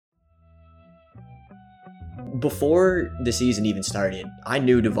Before the season even started, I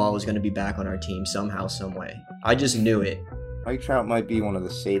knew Duvall was going to be back on our team somehow, some way. I just knew it. Mike Trout might be one of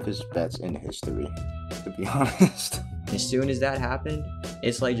the safest bets in history, to be honest. As soon as that happened,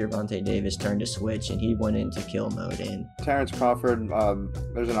 it's like Gervonta Davis turned a switch and he went into kill mode. And Terrence Crawford,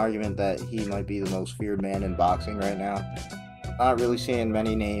 there's an argument that he might be the most feared man in boxing right now. Not really seeing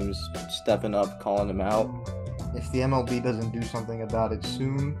many names stepping up, calling him out. If the MLB doesn't do something about it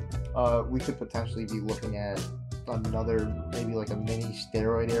soon, we could potentially be looking at another, maybe like a mini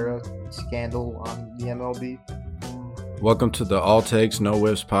steroid era scandal on the MLB. Welcome to the All Takes No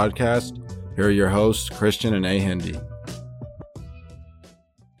Whiffs podcast. Here are your hosts, Christian and A. Hindi.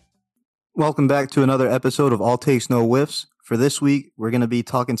 Welcome back to another episode of All Takes No Whiffs. For this week, we're going to be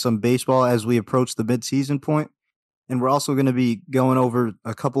talking some baseball as we approach the mid-season point, and we're also going to be going over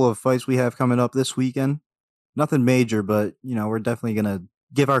a couple of fights we have coming up this weekend. Nothing major, but, we're definitely going to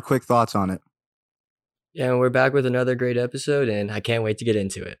give our quick thoughts on it. Yeah, and we're back with another great episode, and I can't wait to get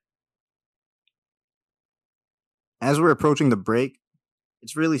into it. As we're approaching the break,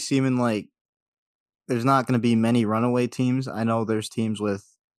 it's really seeming like there's not going to be many runaway teams. I know there's teams with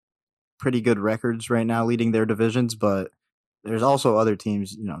pretty good records right now leading their divisions, but there's also other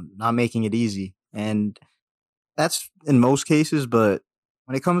teams, not making it easy. And that's in most cases, but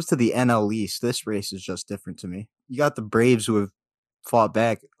when it comes to the NL East, this race is just different to me. You got the Braves who have fought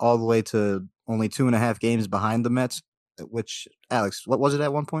back all the way to only 2.5 games behind the Mets, which, Alex, what was it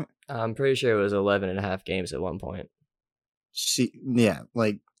at one point? I'm pretty sure it was 11.5 games at one point.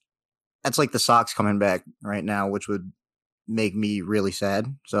 That's like the Sox coming back right now, which would make me really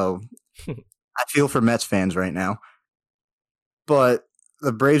sad. So I feel for Mets fans right now. But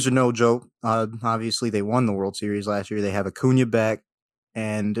the Braves are no joke. Obviously, they won the World Series last year. They have Acuna back,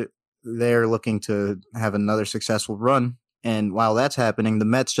 and they're looking to have another successful run. And while that's happening, the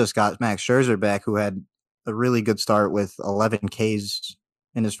Mets just got Max Scherzer back, who had a really good start with 11 Ks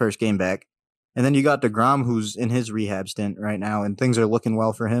in his first game back. And then you got DeGrom, who's in his rehab stint right now, and things are looking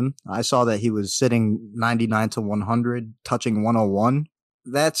well for him. I saw that he was sitting 99 to 100, touching 101.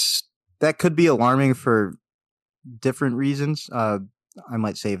 That could be alarming for different reasons. I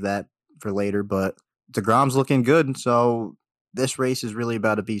might save that for later, but DeGrom's looking good, so this race is really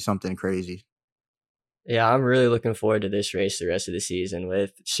about to be something crazy. Yeah, I'm really looking forward to this race the rest of the season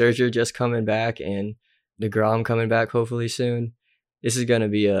with Scherzer just coming back and DeGrom coming back hopefully soon. This is going to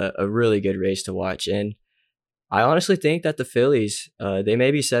be a really good race to watch. And I honestly think that the Phillies, they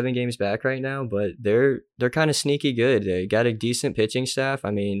may be 7 games back right now, but they're kind of sneaky good. They got a decent pitching staff.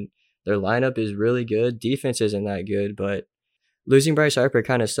 I mean, their lineup is really good. Defense isn't that good, but losing Bryce Harper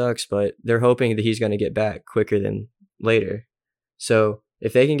kind of sucks, but they're hoping that he's going to get back quicker than later. So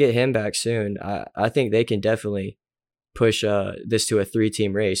if they can get him back soon, I think they can definitely push this to a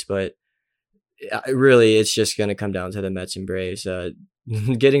 3-team race, but really, it's just going to come down to the Mets and Braves.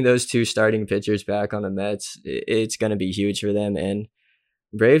 Getting those 2 starting pitchers back on the Mets, it's going to be huge for them. And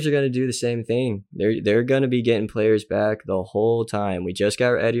Braves are going to do the same thing. They're going to be getting players back the whole time. We just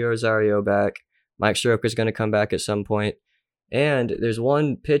got Eddie Rosario back. Mike Soroka's going to come back at some point. And there's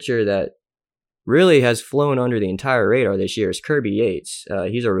one pitcher that really has flown under the entire radar this year. Is Kirby Yates.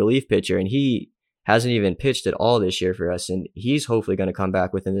 He's a relief pitcher, and he hasn't even pitched at all this year for us. And he's hopefully going to come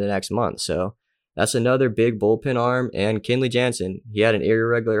back within the next month. So that's another big bullpen arm. And Kenley Jansen, he had an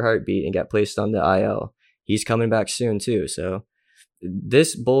irregular heartbeat and got placed on the IL. He's coming back soon too. So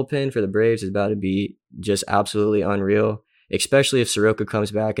this bullpen for the Braves is about to be just absolutely unreal, especially if Soroka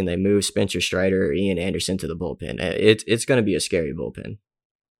comes back and they move Spencer Strider or Ian Anderson to the bullpen. It's going to be a scary bullpen.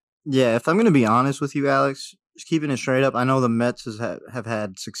 Yeah, if I'm going to be honest with you, Alex, just keeping it straight up, I know the Mets have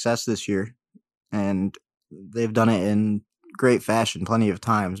had success this year, and they've done it in great fashion plenty of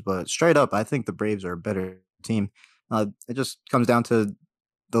times, but straight up, I think the Braves are a better team. It just comes down to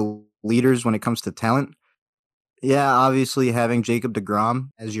the leaders when it comes to talent. Yeah, obviously having Jacob deGrom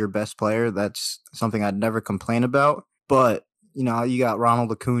as your best player, that's something I'd never complain about. But, you got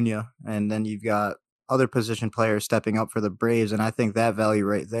Ronald Acuna, and then you've got other position players stepping up for the Braves, and I think that value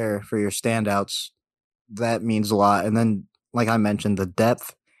right there for your standouts, that means a lot. And then, like I mentioned, the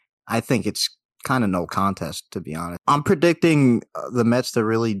depth, I think it's kind of no contest, to be honest. I'm predicting the Mets to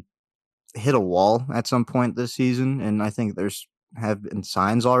really hit a wall at some point this season, and I think have been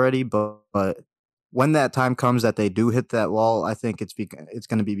signs already, but when that time comes that they do hit that wall, I think it's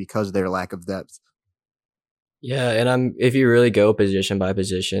going to be because of their lack of depth. Yeah, and if you really go position by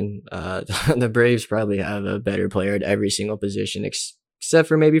position, the Braves probably have a better player at every single position, except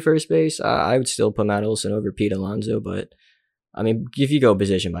for maybe first base. I would still put Matt Olson over Pete Alonso, but I mean, if you go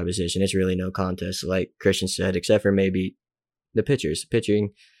position by position, it's really no contest, like Christian said, except for maybe the pitchers.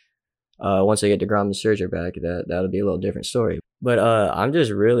 Pitching, Once they get DeGrom and Scherzer back, that'll be a little different story. But I'm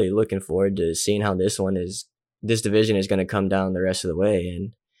just really looking forward to seeing how this division is going to come down the rest of the way.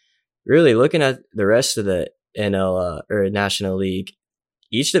 And really looking at the rest of the NL or National League,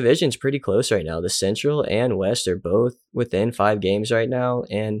 each division's pretty close right now. The Central and West are both within 5 games right now.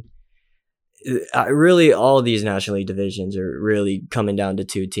 And really all of these National League divisions are really coming down to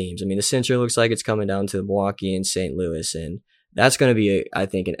 2 teams. I mean, the Central looks like it's coming down to Milwaukee and St. Louis. And that's going to be, I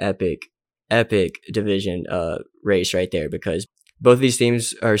think, an epic division race right there, because both of these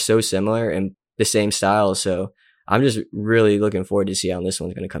teams are so similar and the same style. So I'm just really looking forward to see how this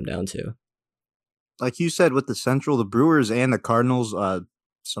one's going to come down to. Like you said, with the Central, the Brewers and the Cardinals,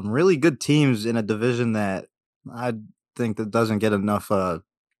 some really good teams in a division that I think that doesn't get enough, I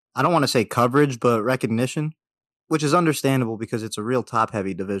don't want to say coverage, but recognition, which is understandable because it's a real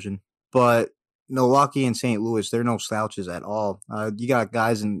top-heavy division. But Milwaukee and St. Louis, they're no slouches at all. You got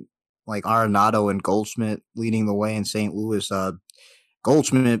guys in like Arenado and Goldschmidt leading the way in St. Louis.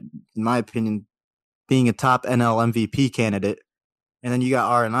 Goldschmidt, in my opinion, being a top NL MVP candidate. And then you got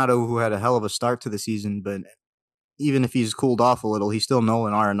Arenado, who had a hell of a start to the season, but even if he's cooled off a little, he's still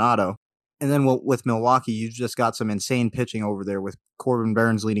Nolan Arenado. And then with Milwaukee, you just got some insane pitching over there with Corbin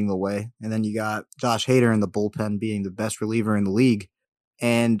Burns leading the way. And then you got Josh Hader in the bullpen being the best reliever in the league.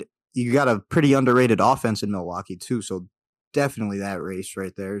 And you got a pretty underrated offense in Milwaukee, too. So definitely that race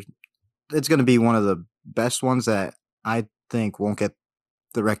right there. It's going to be one of the best ones that I think won't get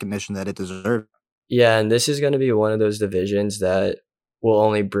the recognition that it deserves. Yeah, and this is going to be one of those divisions that will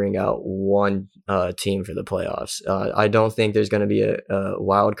only bring out one team for the playoffs. I don't think there's going to be a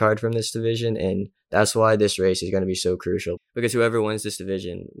wild card from this division, and that's why this race is going to be so crucial, because whoever wins this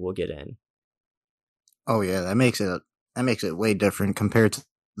division will get in. Oh yeah, that makes it way different compared to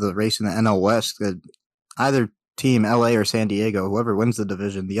the race in the NL West. Either team, LA or San Diego, whoever wins the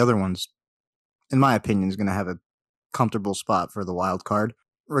division, the other one's, in my opinion, is going to have a comfortable spot for the wild card.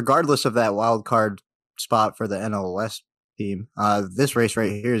 Regardless of that wild card spot for the NL West team, this race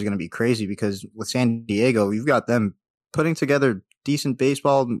right here is going to be crazy, because with San Diego, you've got them putting together decent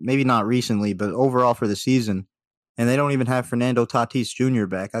baseball, maybe not recently, but overall for the season. And they don't even have Fernando Tatis Jr.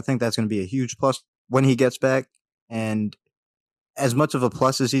 back. I think that's going to be a huge plus when he gets back. And as much of a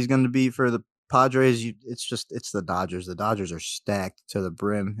plus as he's going to be for the Padres, it's the Dodgers. The Dodgers are stacked to the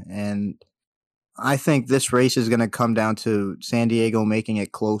brim. And I think this race is going to come down to San Diego making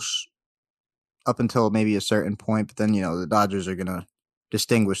it close up until maybe a certain point. But then, the Dodgers are going to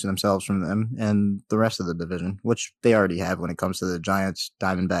distinguish themselves from them and the rest of the division, which they already have when it comes to the Giants,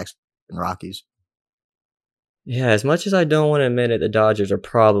 Diamondbacks, and Rockies. Yeah, as much as I don't want to admit it, the Dodgers are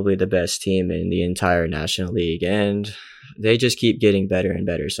probably the best team in the entire National League, and they just keep getting better and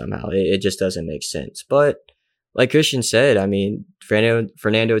better somehow. It just doesn't make sense. But like Christian said, I mean, Fernando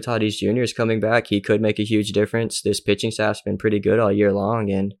Tatis Jr. is coming back. He could make a huge difference. This pitching staff's been pretty good all year long,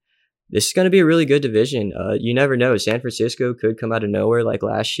 and this is going to be a really good division. You never know. San Francisco could come out of nowhere like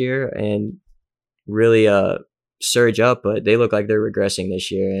last year and really surge up, but they look like they're regressing this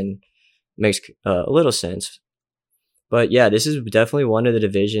year, and makes a little sense. But yeah, this is definitely one of the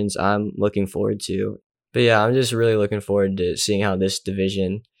divisions I'm looking forward to. But yeah, I'm just really looking forward to seeing how this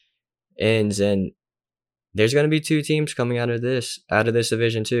division ends. And there's going to be 2 teams coming out of this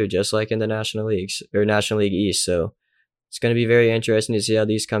division too, just like in the National Leagues or National League East. So it's going to be very interesting to see how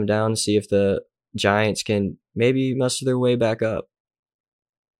these come down, see if the Giants can maybe muster their way back up.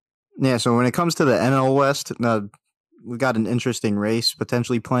 Yeah, so when it comes to the NL West, we've got an interesting race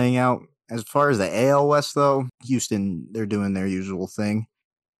potentially playing out. As far as the AL West, though, Houston, they're doing their usual thing.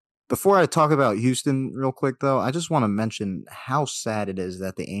 Before I talk about Houston real quick, though, I just want to mention how sad it is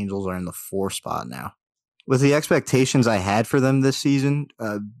that the Angels are in the 4 spot now. With the expectations I had for them this season,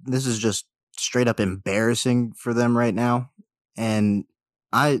 this is just straight up embarrassing for them right now. And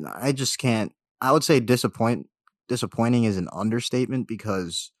I just can't. I would say disappointing is an understatement,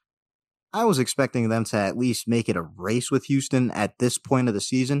 because I was expecting them to at least make it a race with Houston at this point of the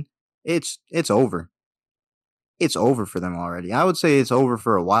season. It's over. It's over for them already. I would say it's over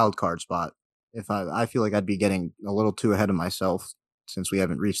for a wild card spot. If I feel like I'd be getting a little too ahead of myself since we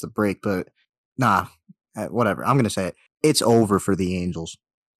haven't reached the break, but whatever. I'm going to say it. It's over for the Angels.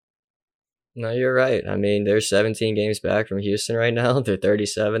 No, you're right. I mean, they're 17 games back from Houston right now. They're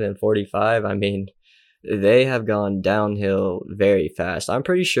 37-45. I mean, they have gone downhill very fast. I'm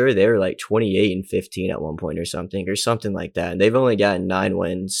pretty sure they were like 28-15 at one point or something like that. And they've only gotten 9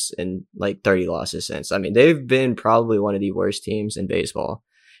 wins and like 30 losses since. I mean, they've been probably one of the worst teams in baseball.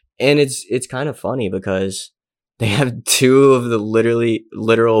 And it's kind of funny because they have 2 of the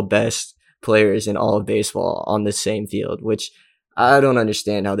literal best players in all of baseball on the same field, which I don't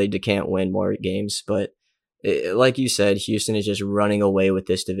understand how they can't win more games, but like you said, Houston is just running away with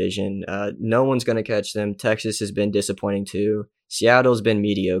this division. No one's going to catch them. Texas has been disappointing too. Seattle's been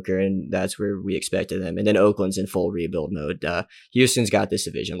mediocre, and that's where we expected them. And then Oakland's in full rebuild mode. Houston's got this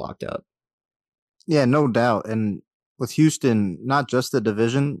division locked up. Yeah, no doubt. And with Houston, not just the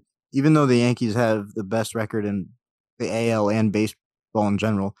division, even though the Yankees have the best record in the AL and baseball in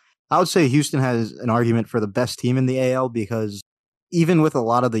general, I would say Houston has an argument for the best team in the AL because even with a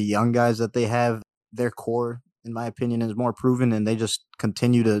lot of the young guys that they have, their core, in my opinion, is more proven, and they just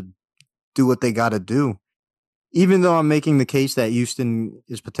continue to do what they got to do. Even though I'm making the case that Houston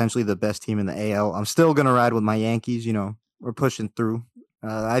is potentially the best team in the AL, I'm still going to ride with my Yankees. You know, we're pushing through.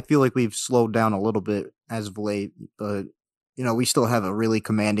 I feel like we've slowed down a little bit as of late, but, you know, we still have a really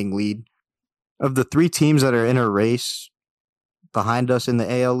commanding lead. Of the three teams that are in a race behind us in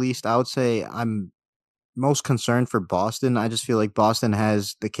the AL East, I would say I'm most concerned for Boston. I just feel like Boston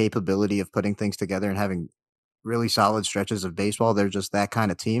has the capability of putting things together and having really solid stretches of baseball. They're just that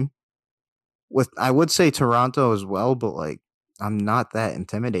kind of team. I would say Toronto as well, but like I'm not that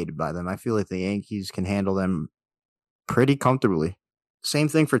intimidated by them. I feel like the Yankees can handle them pretty comfortably. Same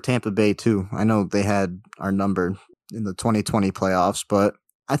thing for Tampa Bay too. I know they had our number in the 2020 playoffs, but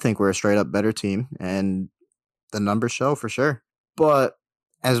I think we're a straight up better team, and the numbers show for sure. But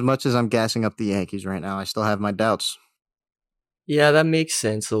as much as I'm gassing up the Yankees right now, I still have my doubts. Yeah, that makes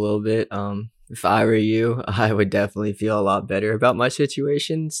sense a little bit. If I were you, I would definitely feel a lot better about my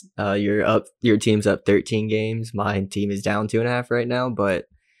situations. Your team's up 13 games. My team is down 2.5 right now. But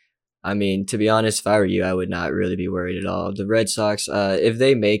I mean, to be honest, if I were you, I would not really be worried at all. The Red Sox, if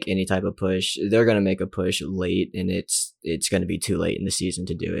they make any type of push, they're gonna make a push late, and it's gonna be too late in the season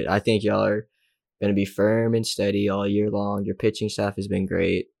to do it. I think y'all are gonna be firm and steady all year long. Your pitching staff has been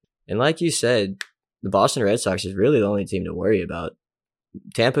great, and like you said, the Boston Red Sox is really the only team to worry about.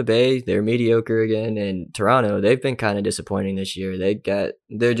 Tampa Bay, they're mediocre again, and Toronto, they've been kind of disappointing this year.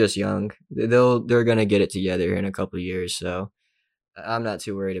 They're just young. They're gonna get it together in a couple of years, so I'm not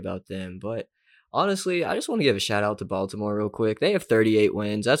too worried about them. But honestly, I just want to give a shout out to Baltimore real quick. They have 38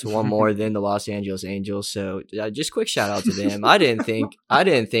 wins. That's one more than the Los Angeles Angels. So just quick shout out to them. I didn't think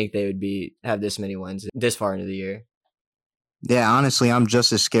they would have this many wins this far into the year. Yeah, honestly, I'm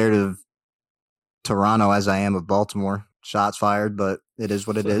just as scared of Toronto as I am of Baltimore. Shots fired, but it is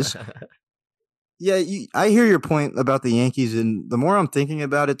what it is. Yeah, I hear your point about the Yankees, and the more I'm thinking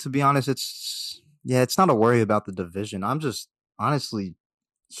about it, to be honest, it's not a worry about the division. I'm just, honestly,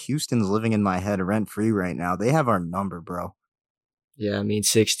 Houston's living in my head rent-free right now. They have our number, bro. Yeah, I mean,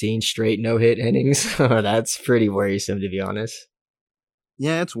 16 straight no-hit innings. That's pretty worrisome, to be honest.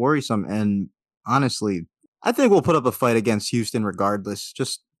 Yeah, it's worrisome, and honestly, I think we'll put up a fight against Houston regardless.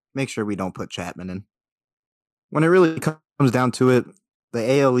 Just make sure we don't put Chapman in. When it really comes down to it,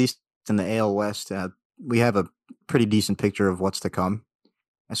 the AL East and the AL West, we have a pretty decent picture of what's to come.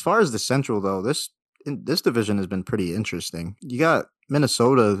 As far as the Central, though, this division has been pretty interesting. You got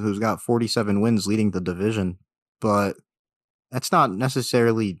Minnesota, who's got 47 wins leading the division, but that's not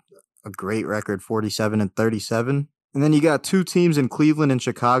necessarily a great record, 47-37. And then you got two teams in Cleveland and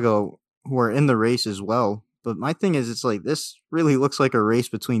Chicago who are in the race as well. But my thing is, it's like this really looks like a race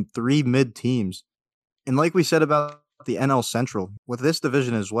between three mid teams. And like we said about the NL Central, with this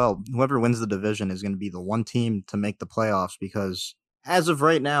division as well, whoever wins the division is going to be the one team to make the playoffs, because as of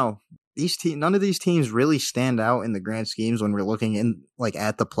right now, none of these teams really stand out in the grand schemes when we're looking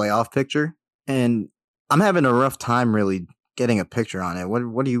at the playoff picture. And I'm having a rough time really getting a picture on it.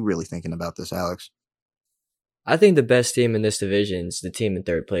 What are you really thinking about this, Alex? I think the best team in this division is the team in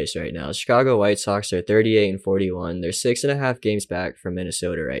third place right now. Chicago White Sox are 38-41. They're 6.5 games back from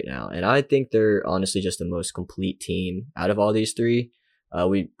Minnesota right now. And I think they're honestly just the most complete team out of all these three.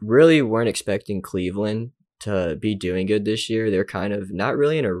 We really weren't expecting Cleveland to be doing good this year. They're kind of not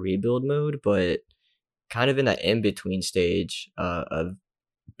really in a rebuild mode, but kind of in that in-between stage of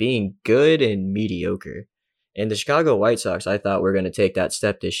being good and mediocre. And the Chicago White Sox, I thought were going to take that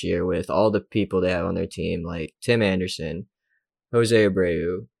step this year with all the people they have on their team, like Tim Anderson, Jose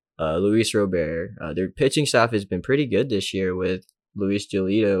Abreu, Luis Robert. Their pitching staff has been pretty good this year with Luis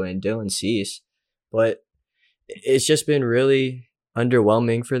Giolito and Dylan Cease, but it's just been really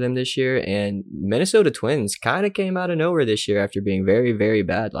underwhelming for them this year. And Minnesota Twins kind of came out of nowhere this year after being very, very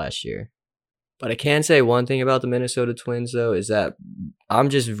bad last year. But I can say one thing about the Minnesota Twins, though, is that I'm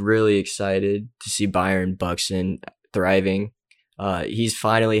just really excited to see Byron Buxton thriving. He's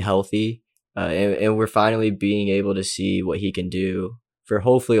finally healthy, and we're finally being able to see what he can do for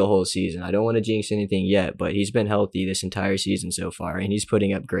hopefully a whole season. I don't want to jinx anything yet, but he's been healthy this entire season so far, and he's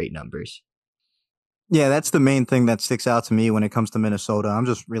putting up great numbers. Yeah, that's the main thing that sticks out to me when it comes to Minnesota. I'm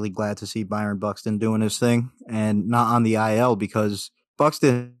just really glad to see Byron Buxton doing his thing and not on the IL because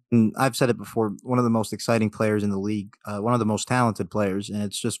Buxton, I've said it before, one of the most exciting players in the league, one of the most talented players, and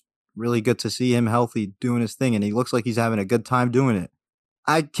it's just really good to see him healthy doing his thing, and he looks like he's having a good time doing it.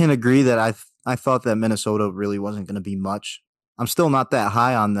 I can agree that I thought that Minnesota really wasn't going to be much. I'm still not that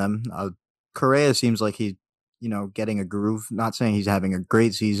high on them. Correa seems like he's getting a groove. Not saying he's having a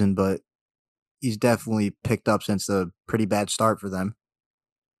great season, but he's definitely picked up since the pretty bad start for them.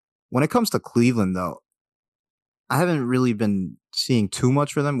 When it comes to Cleveland, though, I haven't really been seeing too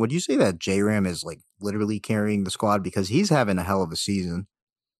much for them. Would you say that J-Ram is like literally carrying the squad because he's having a hell of a season?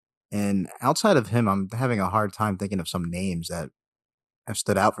 And outside of him, I'm having a hard time thinking of some names that have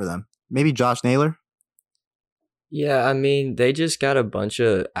stood out for them. Maybe Josh Naylor? Yeah, I mean, they just got a bunch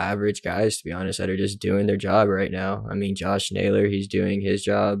of average guys, to be honest, that are just doing their job right now. I mean, Josh Naylor, he's doing his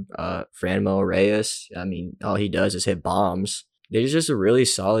job. Franmil Reyes, I mean, all he does is hit bombs. They're just a really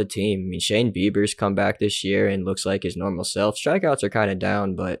solid team. I mean, Shane Bieber's come back this year and looks like his normal self. Strikeouts are kind of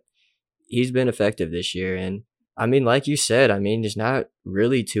down, but he's been effective this year. And I mean, like you said, I mean, there's not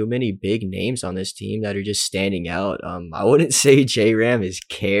really too many big names on this team that are just standing out. I wouldn't say J-Ram is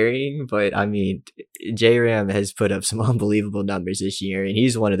carrying, but I mean, J-Ram has put up some unbelievable numbers this year, and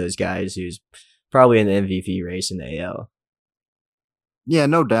he's one of those guys who's probably in the MVP race in the AL. Yeah,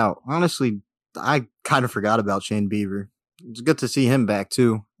 no doubt. Honestly, I kind of forgot about Shane Bieber. It's good to see him back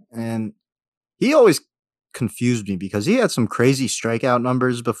too. And he always confused me because he had some crazy strikeout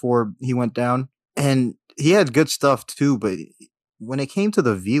numbers before he went down. And he had good stuff too, but when it came to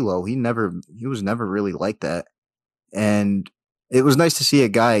the velo, he was never really like that. And it was nice to see a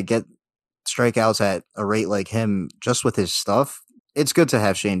guy get strikeouts at a rate like him just with his stuff. It's good to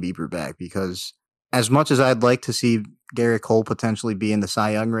have Shane Bieber back because as much as I'd like to see Garrett Cole potentially be in the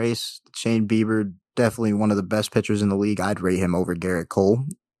Cy Young race, Shane Bieber, definitely one of the best pitchers in the league. I'd rate him over Garrett Cole.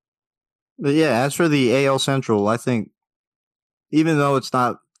 But yeah, as for the AL Central, I think even though it's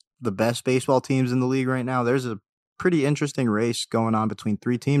not the best baseball teams in the league right now, there's a pretty interesting race going on between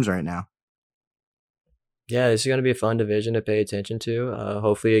three teams right now. Yeah, this is going to be a fun division to pay attention to.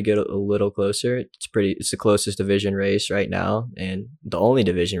 Hopefully it get a little closer. It's the closest division race right now, and the only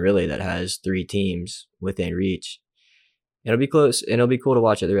division really that has three teams within reach. It'll be close, and it'll be cool to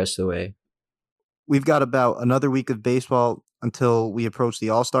watch it the rest of the way. We've got about another week of baseball until we approach the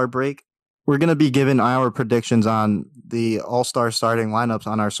All-Star break. We're going to be giving our predictions on the All-Star starting lineups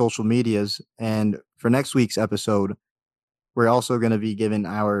on our social medias. And for next week's episode, we're also going to be giving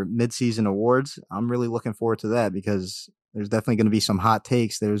our midseason awards. I'm really looking forward to that because there's definitely going to be some hot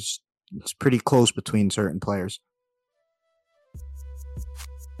takes. It's pretty close between certain players.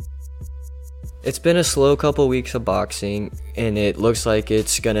 It's been a slow couple weeks of boxing, and it looks like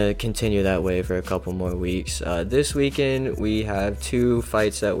it's going to continue that way for a couple more weeks. This weekend, we have two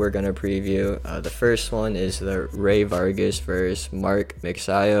fights that we're going to preview. The first one is the Ray Vargas versus Mark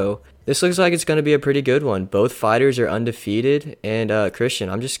Magsayo. This looks like it's going to be a pretty good one. Both fighters are undefeated, and Christian,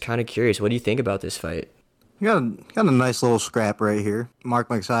 I'm just kind of curious. What do you think about this fight? You got a nice little scrap right here. Mark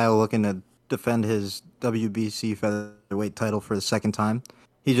Magsayo looking to defend his WBC featherweight title for the second time.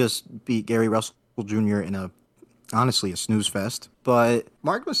 He just beat Gary Russell Jr. in honestly a snooze fest. But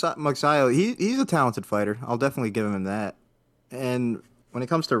Mark Magsayo, he's a talented fighter. I'll definitely give him that. And when it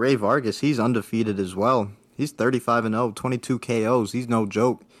comes to Ray Vargas, he's undefeated as well. He's 35-0, 22 KOs. He's no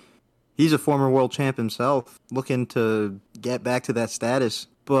joke. He's a former world champ himself, looking to get back to that status.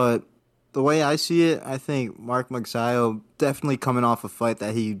 But the way I see it, I think Mark Magsayo definitely coming off a fight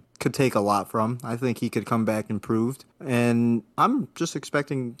that he could take a lot from. I think he could come back improved. And I'm just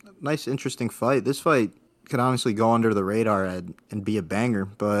expecting a nice, interesting fight. This fight could honestly go under the radar and be a banger,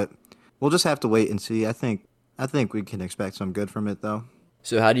 but we'll just have to wait and see. I think we can expect some good from it, though.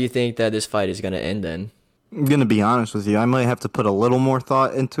 So how do you think that this fight is going to end then? I'm going to be honest with you. I might have to put a little more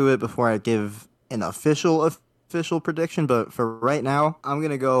thought into it before I give an official prediction, but for right now, I'm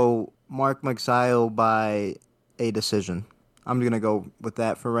going to go Mark Magsayo by a decision. I'm going to go with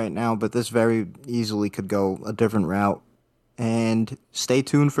that for right now, but this very easily could go a different route. And stay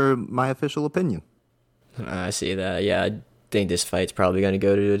tuned for my official opinion. I see that. Yeah, I think this fight's probably going to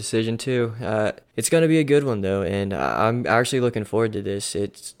go to a decision too. It's going to be a good one though, and I'm actually looking forward to this.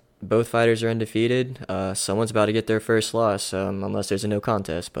 Both fighters are undefeated. Someone's about to get their first loss, unless there's a no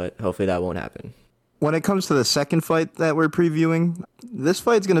contest, but hopefully that won't happen. When it comes to the second fight that we're previewing, this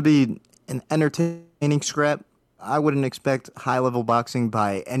fight's going to be an entertaining scrap. I wouldn't expect high-level boxing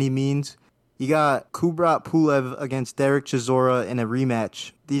by any means. You got Kubrat Pulev against Derek Chisora in a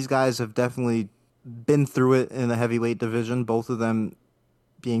rematch. These guys have definitely been through it in the heavyweight division. Both of them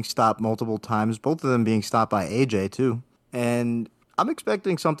being stopped multiple times, both of them being stopped by AJ too. And I'm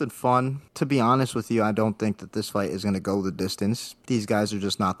expecting something fun. To be honest with you, I don't think that this fight is going to go the distance. These guys are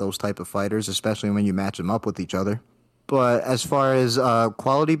just not those type of fighters, especially when you match them up with each other. But as far as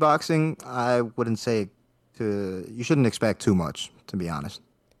quality boxing, I wouldn't say you shouldn't expect too much, to be honest.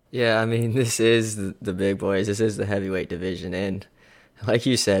 Yeah, I mean, this is the big boys. This is the heavyweight division. And like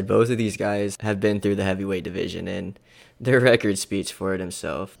you said, both of these guys have been through the heavyweight division, and their record speaks for it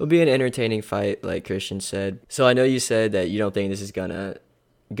himself. It'll be an entertaining fight, like Christian said. So I know you said that you don't think this is going to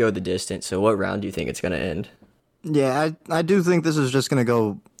go the distance. So what round do you think it's going to end? Yeah, I do think this is just going to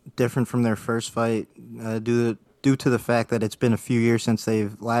go different from their first fight due to the fact that it's been a few years since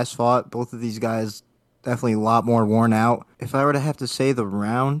they've last fought. Both of these guys definitely a lot more worn out. If I were to have to say the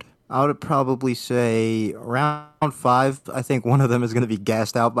round, I would probably say round 5. I think one of them is going to be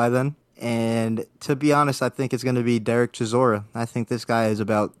gassed out by then. And to be honest, I think it's going to be Derek Chisora. I think this guy is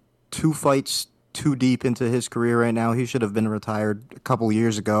about 2 fights too deep into his career right now. He should have been retired a couple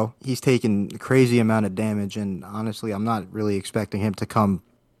years ago. He's taken a crazy amount of damage, and honestly, I'm not really expecting him to come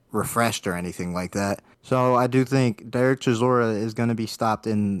refreshed or anything like that. So I do think Derek Chisora is going to be stopped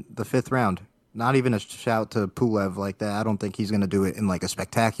in the 5th round. Not even a shout to Pulev like that. I don't think he's going to do it in like a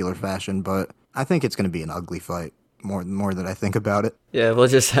spectacular fashion, but I think it's going to be an ugly fight. More than I think about it. Yeah, we'll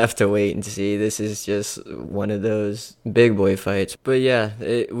just have to wait and see. This is just one of those big boy fights. But yeah,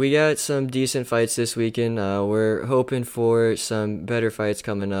 we got some decent fights this weekend. We're hoping for some better fights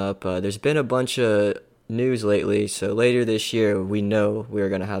coming up. There's been a bunch of news lately, so later this year we know we're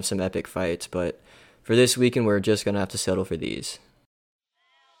going to have some epic fights. But for this weekend, we're just going to have to settle for these.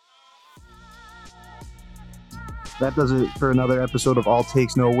 That does it for another episode of All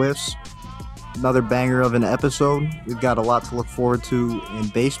Takes No Whiffs. Another banger of an episode. We've got a lot to look forward to in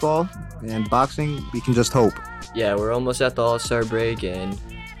baseball and boxing. We can just hope. Yeah, we're almost at the All-Star break, and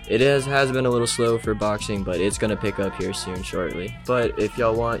it has been a little slow for boxing, but it's going to pick up here soon, shortly. But if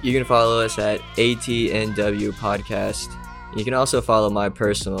y'all want, you can follow us at ATNW Podcast. You can also follow my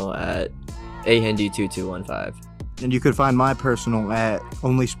personal at AHendy2215. And you could find my personal at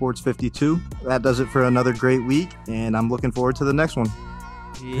OnlySports52. That does it for another great week, and I'm looking forward to the next one.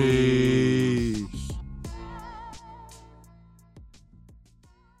 Peace.